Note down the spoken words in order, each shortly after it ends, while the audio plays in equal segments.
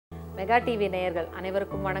Mega TV நேயர்கள்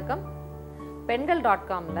அனைவருக்கும் வணக்கம். பெண்கள் டாட்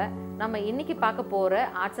காம்ல நம்ம இன்னைக்கு பார்க்க போகிற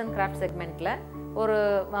ஆர்ட்ஸ் அண்ட் கிராஃப்ட் செக்மெண்ட்டில் ஒரு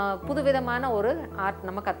புதுவிதமான ஒரு ஆர்ட்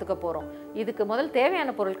நம்ம கற்றுக்க போகிறோம். இதுக்கு முதல்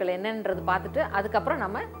தேவையான பொருட்கள் என்னன்றது பார்த்துட்டு அதுக்கப்புறம்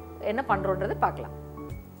நம்ம என்ன பண்ணுறோன்றது பார்க்கலாம்.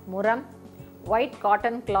 முரம், white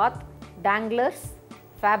cotton cloth, டேங்லர்ஸ்,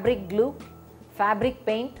 fabric clue, fabric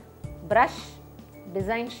paint, brush,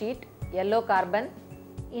 design sheet, yellow carbon.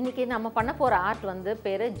 இன்றைக்கி நம்ம பண்ண போகிற ஆர்ட் வந்து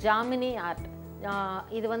பேர் ஜாமினி ஆர்ட்.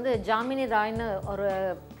 இது வந்து ஜாமினி ராய்னு ஒரு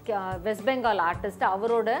வெஸ்ட் பெங்கால் ஆர்டிஸ்ட்,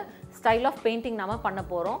 அவரோட ஸ்டைல் ஆஃப் பெயிண்டிங் நம்ம பண்ண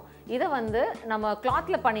போகிறோம். இதை வந்து நம்ம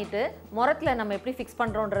கிளாத்தில் பண்ணிவிட்டு முரத்தில் நம்ம எப்படி fix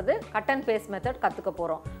பண்ணுறோன்றது cut and paste method கற்றுக்க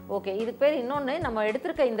போகிறோம். ஓகே, இதுக்கு பேர் இன்னொன்று நம்ம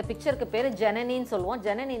எடுத்திருக்க இந்த பிக்சருக்கு பேர் ஜனனின்னு சொல்லுவோம்.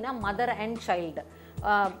 ஜனனின்னா மதர் அண்ட் சைல்டு.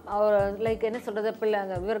 லைக் என்ன சொல்கிறது,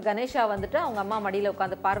 பிள்ளைங்க இவர் கணேஷா வந்துட்டு அவங்க அம்மா மடியில்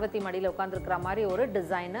உட்காந்து பார்வதி மடியில் உட்காந்துருக்கிற மாதிரி ஒரு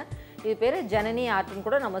டிசைனு. இது பேர் ஜனனி ஆர்ட்னு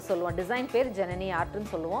கூட நம்ம சொல்லுவோம். டிசைன் பேர் ஜனனி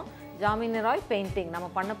ஆர்ட்னு சொல்லுவோம். ஜாமினி ராய் பெயிண்டிங் நம்ம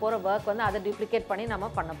பண்ண போகிற ஒர்க் வந்து அதை டூப்ளிகேட் பண்ணி நம்ம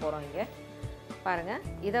பண்ண போகிறோம். இங்கே பாருங்கள்,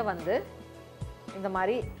 இதை வந்து இந்த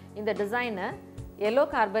மாதிரி இந்த டிசைனை எல்லோ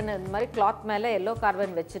கார்பன் இந்த மாதிரி கிளாத் மேலே எல்லோ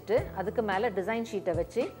கார்பன் வச்சுட்டு அதுக்கு மேலே டிசைன் ஷீட்டை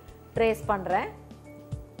வச்சு ட்ரேஸ் பண்ணுறேன்.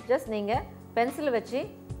 ஜஸ்ட் நீங்கள் பென்சில் வச்சு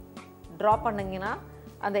ட்ரா பண்ணிங்கன்னா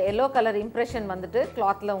அந்த எல்லோ கலர் இம்ப்ரெஷன் வந்துட்டு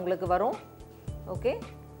கிளாத்தில் உங்களுக்கு வரும். ஓகே,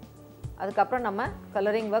 அதுக்கப்புறம் நம்ம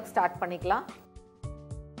கலரிங் ஒர்க் ஸ்டார்ட் பண்ணிக்கலாம்.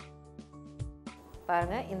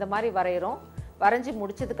 பாருங்கள், இந்த மாதிரி வரைகிறோம். வரைஞ்சி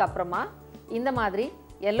முடிச்சதுக்கு அப்புறமா இந்த மாதிரி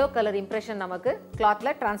எல்லோ கலர் இம்ப்ரெஷன் நமக்கு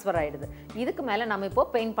கிளாத்தில் ட்ரான்ஸ்ஃபர் ஆகிடுது. இதுக்கு மேலே நம்ம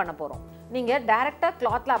இப்போது பெயிண்ட் பண்ண போகிறோம். நீங்கள் டேரெக்டாக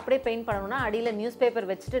கிளாத்தில் அப்படியே பெயிண்ட் பண்ணணும்னா அடியில் நியூஸ் பேப்பர்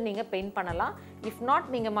வச்சுட்டு நீங்கள் பெயிண்ட் பண்ணலாம். இஃப் நாட்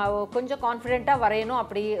நீங்கள் கொஞ்சம் கான்ஃபிடென்ட்டாக வரையணும்,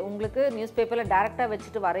 அப்படி உங்களுக்கு நியூஸ் பேப்பரில் டேரெக்டாக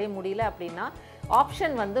வச்சுட்டு வரைய முடியல அப்படின்னா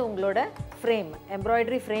ஆப்ஷன் வந்து உங்களோட ஃப்ரேம்,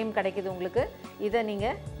 எம்ப்ராய்டரி ஃப்ரேம் கிடைக்கிது உங்களுக்கு. இதை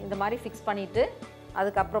நீங்கள் இந்த மாதிரி ஃபிக்ஸ் பண்ணிவிட்டு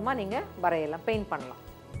அதுக்கப்புறமா நீங்கள் வரையலாம், பெயிண்ட் பண்ணலாம்.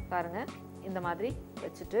 பாருங்கள், இந்த மாதிரி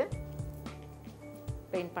வச்சுட்டு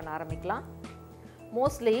பெயிண்ட் பண்ண ஆரம்பிக்கலாம்.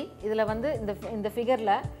 மோஸ்ட்லி இதில் வந்து இந்த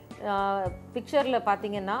ஃபிகரில் பிக்சரில்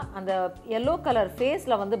பார்த்தீங்கன்னா அந்த எல்லோ கலர்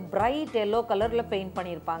ஃபேஸில் வந்து பிரைட் எல்லோ கலரில் பெயிண்ட்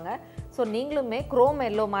பண்ணியிருப்பாங்க. ஸோ நீங்களுமே குரோம்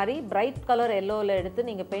எல்லோ மாதிரி பிரைட் கலர் எல்லோவில் எடுத்து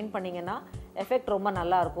நீங்கள் பெயிண்ட் பண்ணிங்கன்னா எஃபெக்ட் ரொம்ப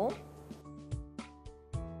நல்லாயிருக்கும்.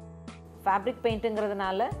 Fabric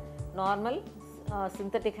பெயிண்ட்டுங்கிறதுனால normal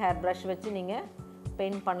synthetic hair brush வச்சு நீங்கள்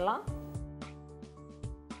பெயிண்ட் பண்ணலாம்.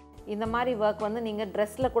 இந்த மாதிரி ஒர்க் வந்து நீங்கள்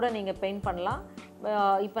ட்ரெஸ்ஸில் கூட நீங்கள் பெயிண்ட் பண்ணலாம்.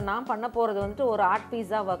 இப்போ நான் பண்ண போகிறது வந்துட்டு ஒரு ஆர்ட்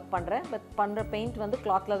பீஸாக ஒர்க் பண்ணுறேன். பட் பண்ணுற பெயிண்ட் வந்து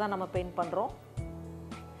கிளாத்தில் தான் நம்ம பெயிண்ட் பண்ணுறோம்.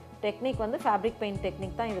 டெக்னிக் வந்து ஃபேப்ரிக் பெயிண்ட்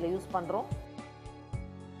டெக்னிக் தான் இதில் யூஸ் பண்ணுறோம்.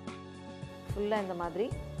 ஃபுல்லாக இந்த மாதிரி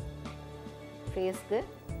ஃபேஸ்க்கு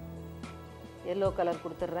எல்லோ கலர்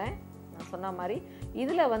கொடுத்துட்றேன். நான் சொன்ன மாதிரி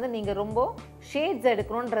இதில் வந்து நீங்கள் ரொம்ப ஷேட்ஸ்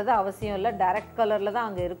எடுக்கணுன்றது அவசியம் இல்லை. டைரக்ட் கலரில் தான்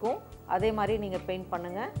அங்கே இருக்கும். அதே மாதிரி நீங்கள் பெயிண்ட்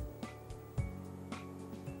பண்ணுங்கள்.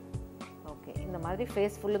 ஓகே, இந்த மாதிரி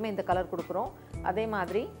ஃபேஸ் ஃபுல்லுமே இந்த கலர் கொடுக்குறோம். அதே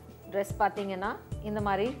மாதிரி ட்ரெஸ் பார்த்தீங்கன்னா இந்த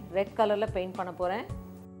மாதிரி ரெட் கலரில் பெயிண்ட் பண்ண போகிறேன்.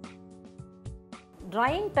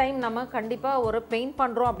 ட்ராயிங் டைம் நம்ம கண்டிப்பாக ஒரு பெயிண்ட்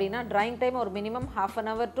பண்ணுறோம் அப்படின்னா ட்ராயிங் டைம் ஒரு மினிமம் 1/2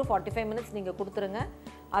 hour to 45 minutes நீங்கள் கொடுத்துருங்க.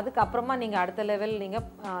 அதுக்கப்புறமா நீங்கள் அடுத்த லெவல் நீங்கள்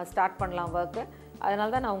ஸ்டார்ட் பண்ணலாம் ஒர்க்கு. அதனால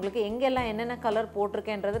தான் நான் உங்களுக்கு எங்கெல்லாம் என்னென்ன கலர்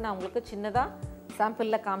போட்டிருக்கேன்றது நான் உங்களுக்கு சின்னதாக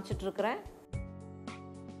சாம்பிளில் காமிச்சிட்ருக்கிறேன்.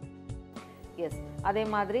 எஸ், அதே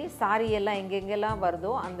மாதிரி சாரி எல்லாம் எங்கெங்கெல்லாம்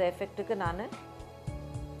வருதோ அந்த எஃபெக்ட்டுக்கு நான்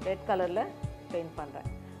ரெட் கலரில் பெயிண்ட் பண்ணுறேன்.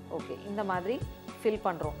 ஓகே, இந்த மாதிரி ஃபில்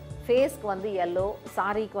பண்ணுறோம். ஃபேஸ்க்கு வந்து எல்லோ,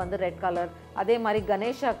 சாரிக்கு வந்து ரெட் கலர், அதே மாதிரி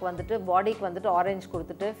கணேஷாவுக்கு வந்துட்டு பாடிக்கு வந்துட்டு ஆரஞ்சு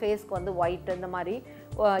கொடுத்துட்டு ஃபேஸ்க்கு வந்து ஒயிட், இந்த மாதிரி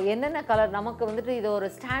என்னென்ன கலர் நமக்கு வந்துட்டு இது ஒரு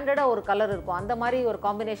ஸ்டாண்டர்டாக ஒரு கலர் இருக்கும் அந்த மாதிரி ஒரு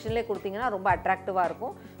காம்பினேஷன்லேயே கொடுத்தீங்கன்னா ரொம்ப அட்ராக்டிவாக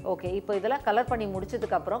இருக்கும். ஓகே, இப்போ இதெல்லாம் கலர் பண்ணி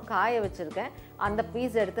முடிச்சதுக்கப்புறம் காய வச்சுருக்கேன். அந்த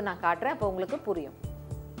பீஸ் எடுத்து நான் காட்டுறேன், அப்போ உங்களுக்கு புரியும்.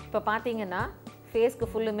 இப்போ பார்த்தீங்கன்னா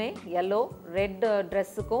ஃபேஸ்க்கு ஃபுல்லுமே எல்லோ, ரெட்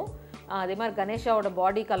ட்ரெஸ்ஸுக்கும் அதே மாதிரி கணேஷாவோட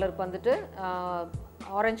பாடி கலருக்கு வந்துட்டு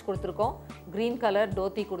ஆரஞ்சு கொடுத்துருக்கோம், க்ரீன் கலர்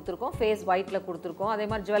தோத்தி கொடுத்துருக்கோம், ஃபேஸ் ஒயிட்டில் கொடுத்துருக்கோம். அதே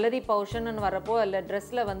மாதிரி ஜுவல்லரி பவுஷன்னு வரப்போ இல்லை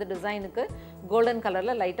ட்ரெஸ்ஸில் வந்து டிசைனுக்கு கோல்டன்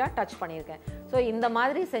கலரில் லைட்டாக டச் பண்ணியிருக்கேன். ஸோ இந்த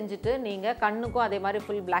மாதிரி செஞ்சுட்டு நீங்கள் கண்ணுக்கும் அதே மாதிரி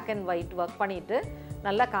full black and white work பண்ணிவிட்டு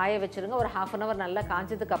நல்லா காய வச்சுருங்க. ஒரு 1/2 hour நல்லா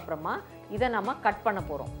காய்ச்சதுக்கப்புறமா இதை நம்ம கட் பண்ண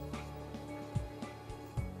போகிறோம்.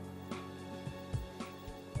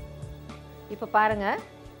 இப்போ பாருங்கள்,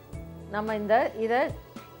 நம்ம இதை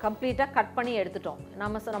கம்ப்ளீட்டாக கட் பண்ணி எடுத்துட்டோம்.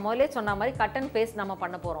 நம்ம முதலே சொன்ன மாதிரி கட் அண்ட் பேஸ்ட் நம்ம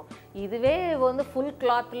பண்ண போகிறோம். இதுவே வந்து ஃபுல்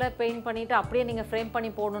கிளாத்தில் பெயிண்ட் பண்ணிவிட்டு அப்படியே நீங்கள் ஃப்ரேம் பண்ணி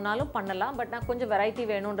போடணுன்னாலும் பண்ணலாம். பட் நான் கொஞ்சம் வெரைட்டி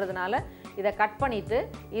வேணுன்றதுனால இதை கட் பண்ணிவிட்டு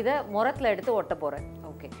இதை முரத்தில் எடுத்து ஒட்ட போகிறேன்.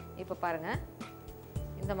 ஓகே, இப்போ பாருங்கள்,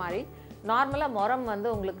 இந்த மாதிரி நார்மலாக முரம் வந்து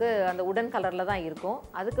உங்களுக்கு அந்த உடன் கலரில் தான் இருக்கும்.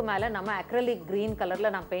 அதுக்கு மேலே நம்ம அக்ரலிக் க்ரீன்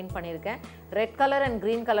கலரில் நான் பெயிண்ட் பண்ணியிருக்கேன். Red colour and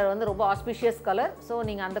green colour வந்து ரொம்ப ஆஸ்பிஷியஸ் கலர். ஸோ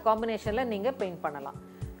நீங்கள் அந்த காம்பினேஷனில் நீங்கள் பெயிண்ட் பண்ணலாம்.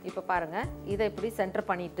 இப்போ பாருங்கள், இதை இப்படி சென்டர்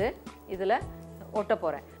பண்ணிவிட்டு இதில் ஒட்ட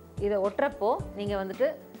போகிறேன். இதை ஒட்டுறப்போ நீங்கள் வந்துட்டு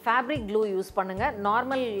ஃபேப்ரிக் க்ளூ யூஸ் பண்ணுங்கள்.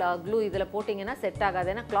 நார்மல் க்ளூ இதில் போட்டிங்கன்னா செட் ஆகாது.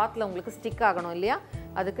 ஏன்னா கிளாத்தில் உங்களுக்கு ஸ்டிக் ஆகணும் இல்லையா,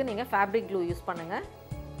 அதுக்கு நீங்கள் ஃபேப்ரிக் க்ளூ யூஸ் பண்ணுங்கள்.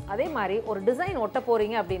 அதே மாதிரி ஒரு டிசைன் ஒட்ட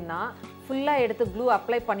போகிறீங்க அப்படின்னா ஃபுல்லாக எடுத்து க்ளூ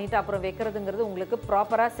அப்ளை பண்ணிவிட்டு அப்புறம் வைக்கிறதுங்கிறது உங்களுக்கு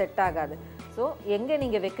ப்ராப்பராக செட் ஆகாது. ஸோ எங்கே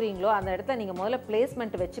நீங்கள் வைக்கிறீங்களோ அந்த இடத்துல நீங்கள் முதல்ல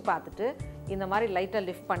பிளேஸ்மெண்ட் வச்சு பார்த்துட்டு இந்த மாதிரி லைட்டாக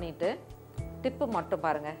லிஃப்ட் பண்ணிவிட்டு டிப்பு மட்டும்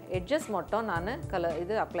பாருங்கள், எட்ஜஸ் மட்டும் நான்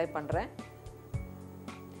இது அப்ளை பண்ணுறேன்.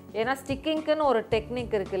 ஏன்னா ஸ்டிக்கிங்க்குன்னு ஒரு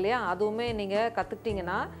டெக்னிக் இருக்குது இல்லையா, அதுவுமே நீங்கள்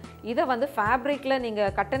கற்றுக்கிட்டிங்கன்னா இதை வந்து ஃபேப்ரிக்கில்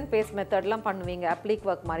நீங்கள் கட் அண்ட் பேஸ்ட் மெத்தட்லாம் பண்ணுவீங்க, அப்ளிக்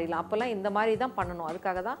ஒர்க் மாதிரிலாம். அப்போல்லாம் இந்த மாதிரி தான் பண்ணணும்.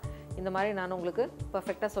 அதுக்காக தான் இந்த மாதிரி நான் உங்களுக்கு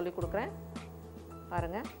பர்ஃபெக்டாக சொல்லி கொடுக்குறேன்.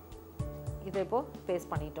 பாருங்கள், இதை இப்போது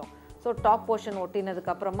பேஸ்ட் பண்ணிட்டோம். So top portion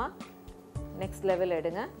ஒட்டினதுக்கப்புறமா next level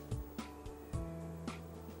எடுங்க.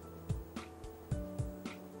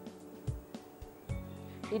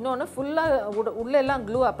 இன்னொன்று ஃபுல்லாக உள்ளெல்லாம்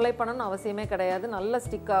க்ளூ அப்ளை பண்ணணும்னு அவசியமே கிடையாது, நல்லா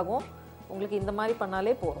ஸ்டிக் ஆகும் உங்களுக்கு. இந்த மாதிரி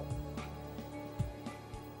பண்ணாலே போதும்.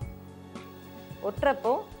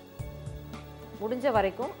 ஒட்டுறப்போ முடிஞ்ச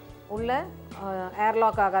வரைக்கும் உள்ள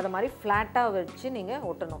ஏர்லாக் ஆகாத மாதிரி ஃப்ளாட்டாக வச்சு நீங்கள்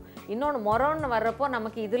ஒட்டணும். இன்னொன்று மொரன்னு வர்றப்போ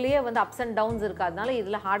நமக்கு இதுலேயே வந்து அப்ஸ் அண்ட் டவுன்ஸ் இருக்குது, அதனால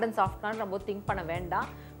இதில் ஹார்ட் அண்ட் சாஃப்ட்னான்னு ரொம்ப திங்க் பண்ண வேண்டாம்.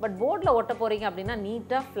 பட் போர்டில் ஒட்ட போகிறீங்க அப்படின்னா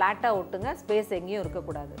நீட்டாக ஃப்ளாட்டாக ஒட்டுங்க, ஸ்பேஸ் எங்கேயும்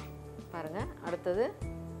இருக்கக்கூடாது. பாருங்கள், அடுத்தது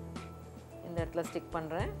இந்த இடத்துல ஸ்டிக்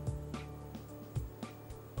பண்ணுறேன்.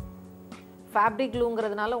 ஃபேப்ரிக்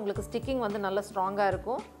க்ளூங்கிறதுனால உங்களுக்கு ஸ்டிக்கிங் வந்து நல்லா ஸ்ட்ராங்காக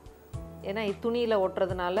இருக்கும். ஏன்னா துணியில்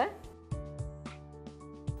ஒட்டுறதுனால.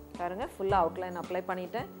 பாருங்கள், ஃபுல்லாக அவுட்லைன் அப்ளை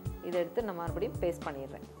பண்ணிவிட்டேன். இதை எடுத்து நான் மறுபடியும் பேஸ்ட்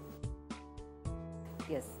பண்ணிடுறேன்.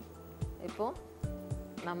 எஸ், இப்போது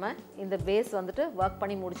நம்ம இந்த பேஸ் வந்துட்டு ஒர்க்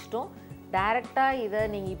பண்ணி முடிச்சிட்டோம். டைரெக்டாக இதை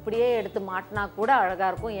நீங்கள் இப்படியே எடுத்து மாட்டினா கூட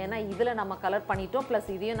அழகாக இருக்கும். ஏன்னா இதில் நம்ம கலர் பண்ணிட்டோம்,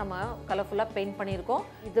 ப்ளஸ் இதையும் நம்ம கலர்ஃபுல்லாக பெயிண்ட் பண்ணியிருக்கோம்.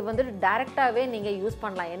 இது வந்துட்டு டைரெக்டாகவே நீங்கள் யூஸ்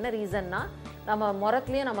பண்ணலாம். என்ன ரீசன்னா, நம்ம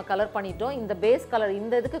முறத்துலேயும் நம்ம கலர் பண்ணிட்டோம். இந்த பேஸ் கலர்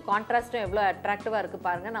இந்த இதுக்கு கான்ட்ராஸ்ட்டும் எவ்வளோ அட்ராக்டிவாக இருக்குது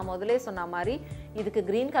பாருங்கள். நான் முதலே சொன்ன மாதிரி இதுக்கு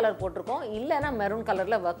க்ரீன் கலர் போட்டிருக்கோம், இல்லைன்னா மெரூன்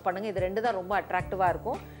கலரில் ஒர்க் பண்ணுங்கள். இது ரெண்டு தான் ரொம்ப அட்ராக்டிவாக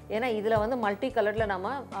இருக்கும். ஏன்னா இதில் வந்து மல்டி கலரில் நம்ம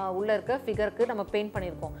உள்ளே இருக்க ஃபிகருக்கு நம்ம பெயிண்ட்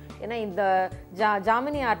பண்ணியிருக்கோம். ஏன்னா இந்த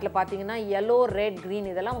ஜாமினி ஆர்ட்டில் பார்த்தீங்கன்னா எல்லோ, ரெட்,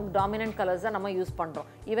 க்ரீன் இதெல்லாம் டாமினன்ட் கலர்ஸ் தான் நம்ம யூஸ் பண்ணுறோம்.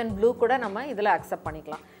 ஈவன் ப்ளூ கூட நம்ம இதில் அக்செப்ட்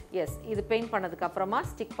பண்ணிக்கலாம். எஸ், இது பெயிண்ட் பண்ணதுக்கப்புறமா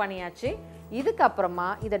ஸ்டிக் பண்ணியாச்சு. இதுக்கப்புறமா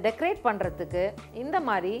இதை டெக்கரேட் பண்ணுறதுக்கு இந்த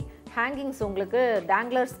மாதிரி ஹேங்கிங்ஸ் உங்களுக்கு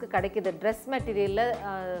டேங்லர்ஸ்க்கு கிடைக்கிது. ட்ரெஸ் மெட்டீரியலில்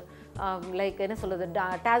லைக் என்ன சொல்கிறது,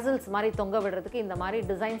 டேசல்ஸ் மாதிரி தொங்க விடுறதுக்கு இந்த மாதிரி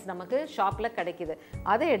டிசைன்ஸ் நமக்கு ஷாப்பில் கிடைக்கிது.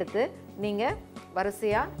 அதை எடுத்து நீங்கள்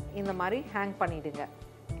வரிசையாக இந்த மாதிரி ஹேங் பண்ணிவிடுங்க.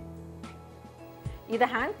 இதை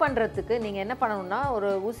ஹேங் பண்ணுறதுக்கு நீங்கள் என்ன பண்ணணும்னா, ஒரு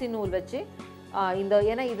ஊசி நூல் வச்சு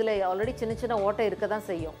ஏன்னா இதில் ஆல்ரெடி சின்ன சின்ன ஓட்டை இருக்க தான்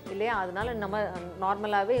செய்யும் இல்லையா, அதனால நம்ம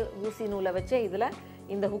நார்மலாகவே ஊசி நூலை வச்சு இதில்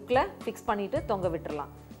இந்த ஹுக்கில் ஃபிக்ஸ் பண்ணிவிட்டு தொங்க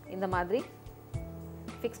விட்டுடலாம். இந்த மாதிரி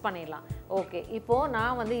ஃபிக்ஸ் பண்ணிடலாம். ஓகே, இப்போது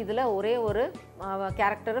நான் வந்து இதில் ஒரே ஒரு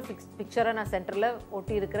கேரக்டரை பிக்சரை நான் சென்டரில்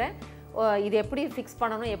ஒட்டியிருக்கிறேன். இது எப்படி ஃபிக்ஸ்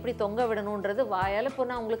பண்ணணும், எப்படி தொங்க விடணுன்றது வாயால் இப்போ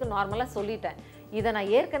நான் உங்களுக்கு நார்மலாக சொல்லிட்டேன். இதை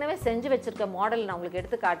நான் ஏற்கனவே செஞ்சு வச்சுருக்க மாடல் நான் உங்களுக்கு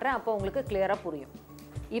எடுத்து காட்டுறேன், அப்போ உங்களுக்கு கிளியராக புரியும்.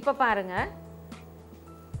 இப்போ பாருங்கள்,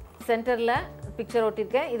 சென்டரில் பிக்சர்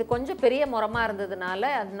ஒட்டியிருக்கேன். இது கொஞ்சம் பெரிய முறமாக இருந்ததுனால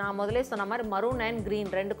நான் முதலே சொன்ன மாதிரி மரூன் அண்ட்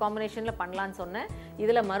க்ரீன் ரெண்டு காம்பினேஷனில் பண்ணலான்னு சொன்னேன்.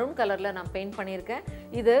 இதில் மரூன் கலரில் நான் பெயிண்ட் பண்ணியிருக்கேன்.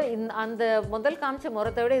 இது அந்த முதல் காமிச்ச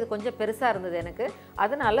முறத்தை விட இது கொஞ்சம் பெருசாக இருந்தது எனக்கு,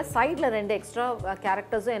 அதனால சைடில் ரெண்டு எக்ஸ்ட்ரா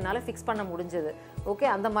கேரக்டர்ஸும் என்னால் ஃபிக்ஸ் பண்ண முடிஞ்சது. ஓகே,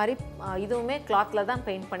 அந்த மாதிரி இதுவுமே கிளாத்தில் தான்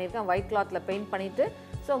பெயிண்ட் பண்ணியிருக்கேன், ஒயிட் கிளாத்தில் பெயிண்ட் பண்ணிவிட்டு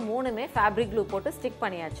ஸோ மூணுமே ஃபேப்ரிக் க்ளூ போட்டு ஸ்டிக்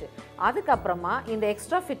பண்ணியாச்சு. அதுக்கப்புறமா இந்த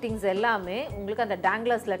எக்ஸ்ட்ரா ஃபிட்டிங்ஸ் எல்லாமே உங்களுக்கு அந்த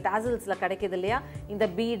டேங்லர்ஸில் டேசல்ஸில் கிடைக்கிது இல்லையா, இந்த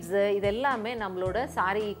பீட்ஸு இது எல்லாமே நம்மளோட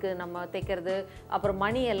சாரீக்கு நம்ம தைக்கிறது, அப்புறம்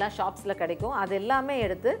மணி எல்லாம் ஷாப்ஸில் கிடைக்கும். அது எல்லாமே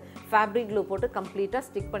எடுத்து ஃபேப்ரிக் க்ளூ போட்டு கம்ப்ளீட்டாக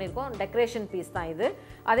ஸ்டிக் பண்ணியிருக்கோம். டெக்கரேஷன் பீஸ் தான் இது.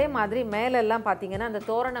 அதே மாதிரி மேலெல்லாம் பார்த்தீங்கன்னா அந்த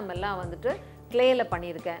தோரணம் எல்லாம் வந்துட்டு கிளேயில்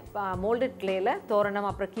பண்ணியிருக்கேன். மோல்டட் கிளேயில் தோரணம்,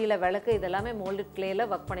 அப்புறம் கீழே விளக்கு, இதெல்லாமே மோல்டட் கிளேயில்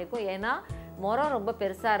ஒர்க் பண்ணியிருக்கோம். ஏன்னா முறம் ரொம்ப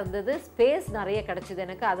பெருசாக இருந்தது, ஸ்பேஸ் நிறைய கிடச்சிது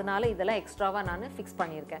எனக்கு, அதனால இதெல்லாம் எக்ஸ்ட்ராவாக நான் ஃபிக்ஸ்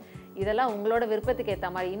பண்ணியிருக்கேன். இதெல்லாம் உங்களோட விருப்பத்துக்கு ஏற்ற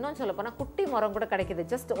மாதிரி. இன்னும் சொல்லப்போனால் குட்டி முறம் கூட கிடைக்கிது,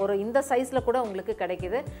 ஜஸ்ட் ஒரு இந்த சைஸில் கூட உங்களுக்கு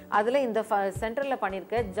கிடைக்கிது. அதில் இந்த சென்டரில்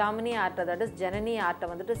பண்ணியிருக்க ஜாமினி ஆர்ட், அதாவது ஜனனி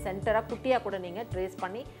ஆர்ட்டை வந்துட்டு சென்டராக குட்டியாக கூட நீங்கள் ட்ரேஸ்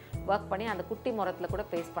பண்ணி ஒர்க் பண்ணி அந்த குட்டி முறத்தில் கூட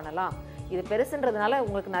பேஸ்ட் பண்ணலாம். இது பெருசுன்றதுனால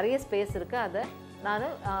உங்களுக்கு நிறைய ஸ்பேஸ் இருக்குது, அதை நான்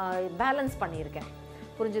பேலன்ஸ் பண்ணியிருக்கேன்.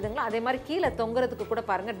 புரிஞ்சுதுங்களா? அதே மாதிரி கீழே தொங்குறதுக்கு கூட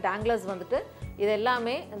பாருங்கள், டேங்லர்ஸ் வந்துட்டு இது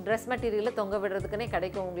எல்லாமே ட்ரெஸ் மெட்டீரியலில் தொங்க விடுறதுக்குன்னே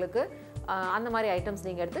கிடைக்கும் உங்களுக்கு. அந்த மாதிரி ஐட்டம்ஸ்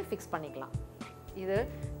நீங்கள் எடுத்து ஃபிக்ஸ் பண்ணிக்கலாம். இது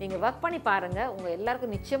நீங்கள் ஒர்க் பண்ணி பாருங்கள், உங்கள்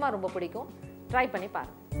எல்லாருக்கும் நிச்சயமாக ரொம்ப பிடிக்கும். ட்ரை பண்ணி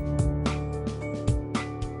பாருங்கள்.